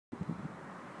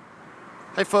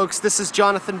Hi folks, this is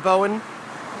Jonathan Bowen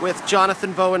with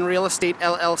Jonathan Bowen Real Estate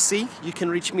LLC. You can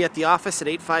reach me at the office at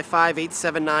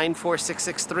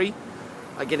 855-879-4663.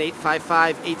 Again,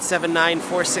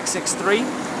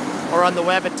 855-879-4663, or on the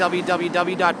web at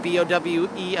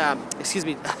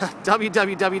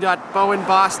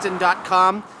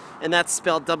www.bowenboston.com, and that's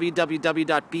spelled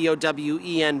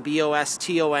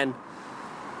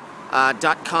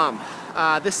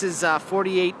www.bowenboston.com. This is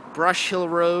 48 Brush Hill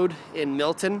Road in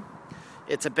Milton.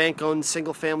 It's a bank-owned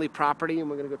single-family property, and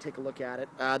we're going to go take a look at it.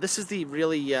 This is the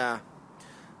really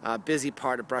busy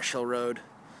part of Brush Hill Road.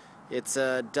 It's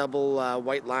a double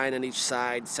white line on each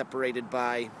side, separated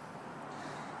by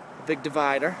a big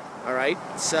divider. All right,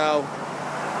 so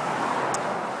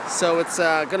it's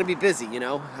going to be busy. You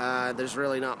know, there's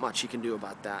really not much you can do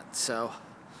about that. So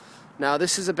now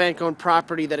this is a bank-owned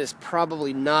property that is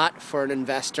probably not for an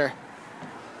investor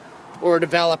or a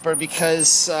developer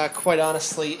because, quite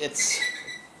honestly, it's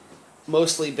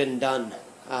mostly been done.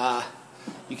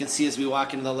 You can see as we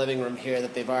walk into the living room here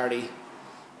that they've already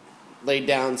laid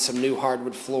down some new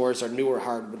hardwood floors, or newer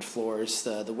hardwood floors.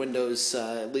 The windows,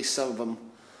 at least some of them,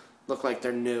 look like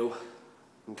they're new.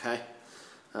 Okay,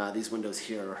 these windows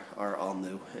here are all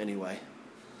new anyway.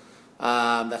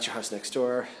 That's your house next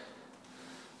door.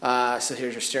 So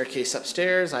here's your staircase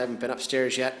upstairs. I haven't been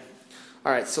upstairs yet.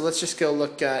 Alright, so let's just go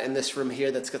look in this room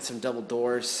here that's got some double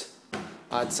doors.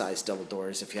 Odd-sized double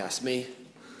doors, if you ask me.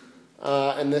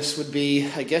 And this would be,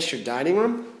 I guess, your dining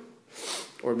room?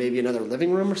 Or maybe another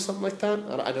living room or something like that?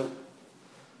 I don't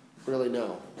really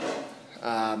know.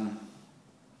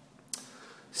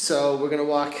 So we're going to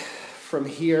walk from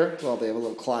here. Well, they have a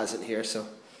little closet here, so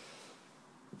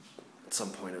at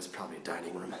some point it was probably a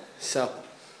dining room. So,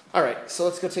 alright, so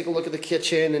let's go take a look at the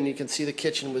kitchen, and you can see the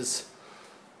kitchen was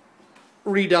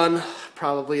redone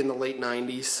probably in the late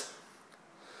 90s,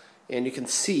 and you can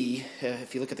see,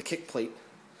 if you look at the kick plate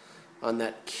on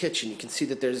that kitchen, you can see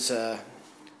that there's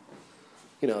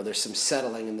there's some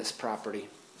settling in this property.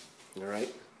 All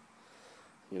right,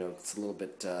 it's a little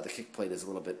bit, the kick plate is a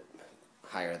little bit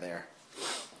higher there.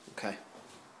 Okay,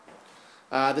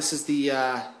 this is the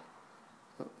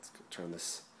let's go turn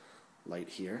this light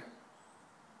here.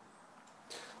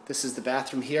 This is the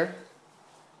bathroom here.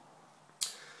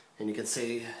 And you can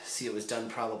see it was done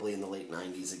probably in the late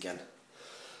 90s again.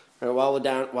 All right,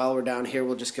 while we're down here,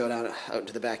 we'll just go out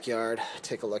into the backyard,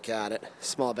 take a look at it.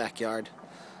 Small backyard.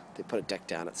 They put a deck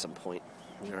down at some point.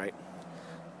 All right.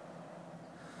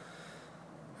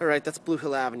 All right, that's Blue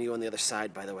Hill Avenue on the other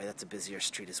side, by the way. That's a busier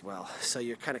street as well. So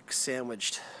you're kind of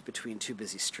sandwiched between two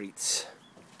busy streets.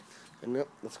 And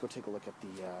let's go take a look at the.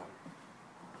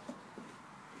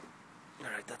 All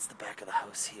right, that's the back of the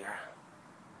house here.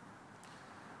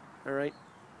 All right,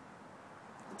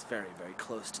 it's very, very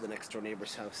close to the next door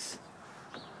neighbor's house.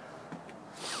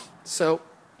 So,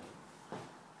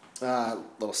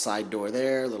 little side door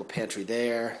there, little pantry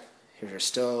there. Here's your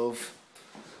stove.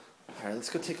 All right,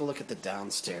 let's go take a look at the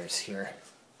downstairs here.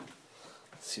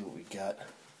 Let's see what we got.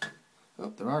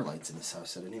 Oh, there are lights in this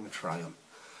house. I didn't even try them.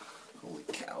 Holy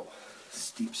cow.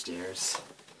 Steep stairs.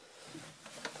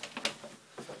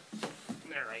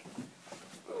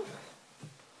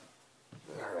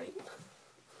 All right.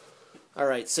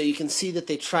 Alright, so you can see that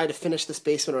they tried to finish this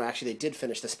basement, or actually they did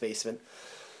finish this basement.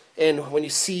 And when you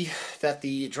see that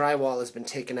the drywall has been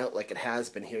taken out like it has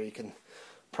been here, you can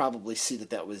probably see that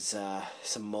that was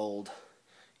some mold.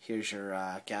 Here's your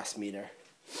gas meter.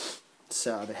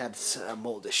 So they had a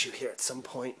mold issue here at some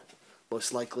point,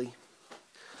 most likely.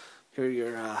 Here are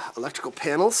your electrical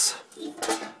panels. I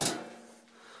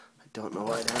don't know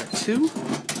why there are two,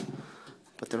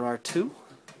 but there are two.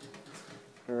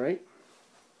 Alright.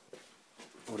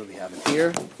 What do we have in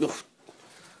here? Oof.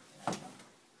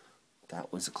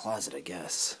 That was a closet, I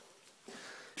guess.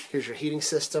 Here's your heating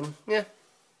system. Yeah,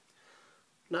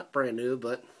 not brand new,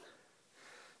 but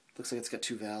looks like it's got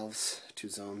two valves, two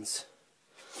zones.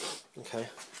 Okay.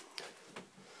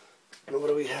 And what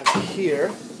do we have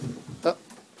here? Oh,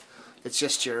 it's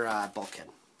just your bulkhead.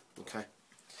 Okay.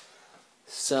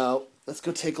 So let's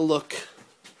go take a look.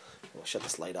 I'll shut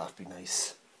this light off. Be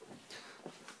nice.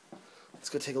 Let's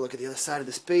go take a look at the other side of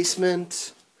this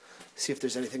basement, see if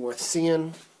there's anything worth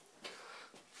seeing.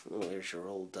 Oh, there's your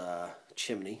old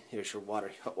chimney. Here's your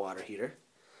hot water heater.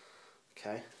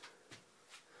 Okay.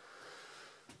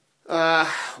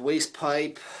 Waste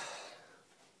pipe.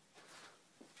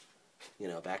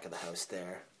 Back of the house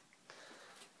there.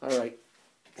 All right.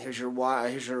 Here's your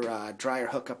dryer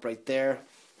hookup right there.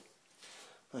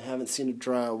 I haven't seen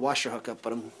a washer hookup,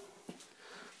 but I'm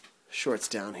sure it's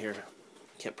down here.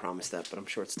 Can't promise that, but I'm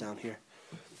sure it's down here.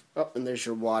 Oh, and there's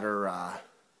your water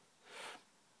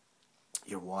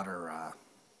water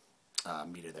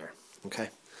meter there. Okay.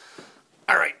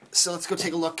 All right, so let's go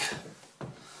take a look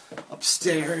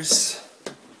upstairs,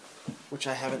 which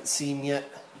I haven't seen yet.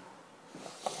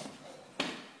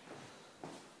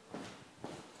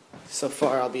 So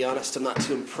far, I'll be honest, I'm not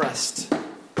too impressed.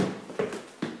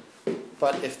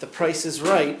 But if the price is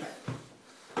right,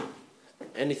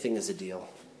 anything is a deal.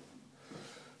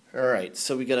 All right,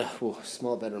 so we got a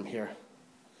small bedroom here.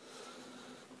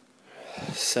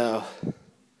 So,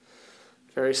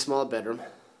 very small bedroom.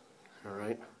 All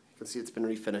right, you can see it's been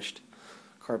refinished.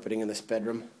 Carpeting in this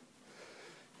bedroom.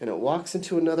 And it walks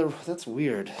into another, that's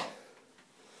weird.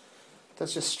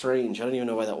 That's just strange. I don't even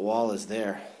know why that wall is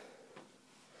there.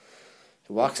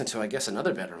 It walks into, I guess,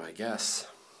 another bedroom, I guess.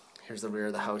 Here's the rear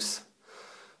of the house.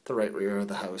 The right rear of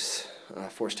the house.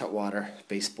 Forced hot water,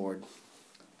 baseboard.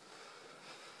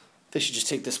 They should just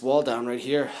take this wall down right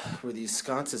here where these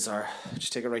sconces are.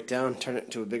 Just take it right down, turn it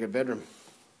into a bigger bedroom.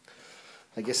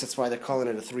 I guess that's why they're calling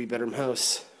it a 3-bedroom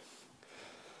house.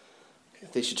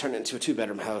 They should turn it into a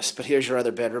 2-bedroom house. But here's your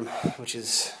other bedroom, which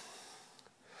is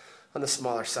on the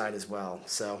smaller side as well.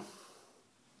 So,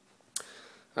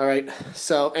 alright,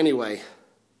 so anyway,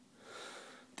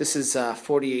 this is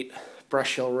 48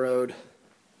 Brush Hill Road.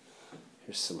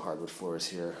 Here's some hardwood floors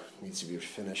here. Needs to be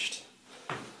finished.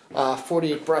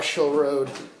 48 Brush Hill Road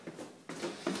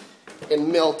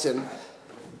in Milton.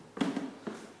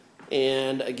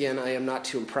 And again, I am not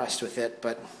too impressed with it,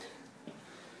 but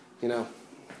you know,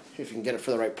 if you can get it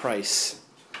for the right price,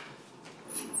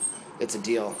 it's a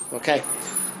deal. Okay?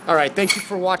 Alright, thank you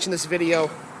for watching this video.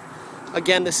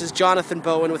 Again, this is Jonathan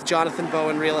Bowen with Jonathan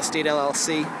Bowen Real Estate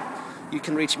LLC. You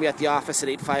can reach me at the office at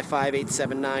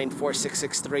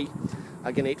 855-879-4663.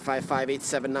 Again,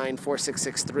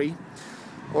 855-879-4663.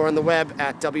 Or on the web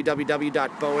at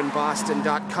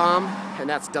www.bowenboston.com, and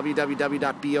that's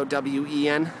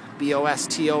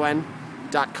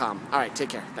www.bowenboston.com. All right, take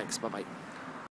care. Thanks. Bye-bye.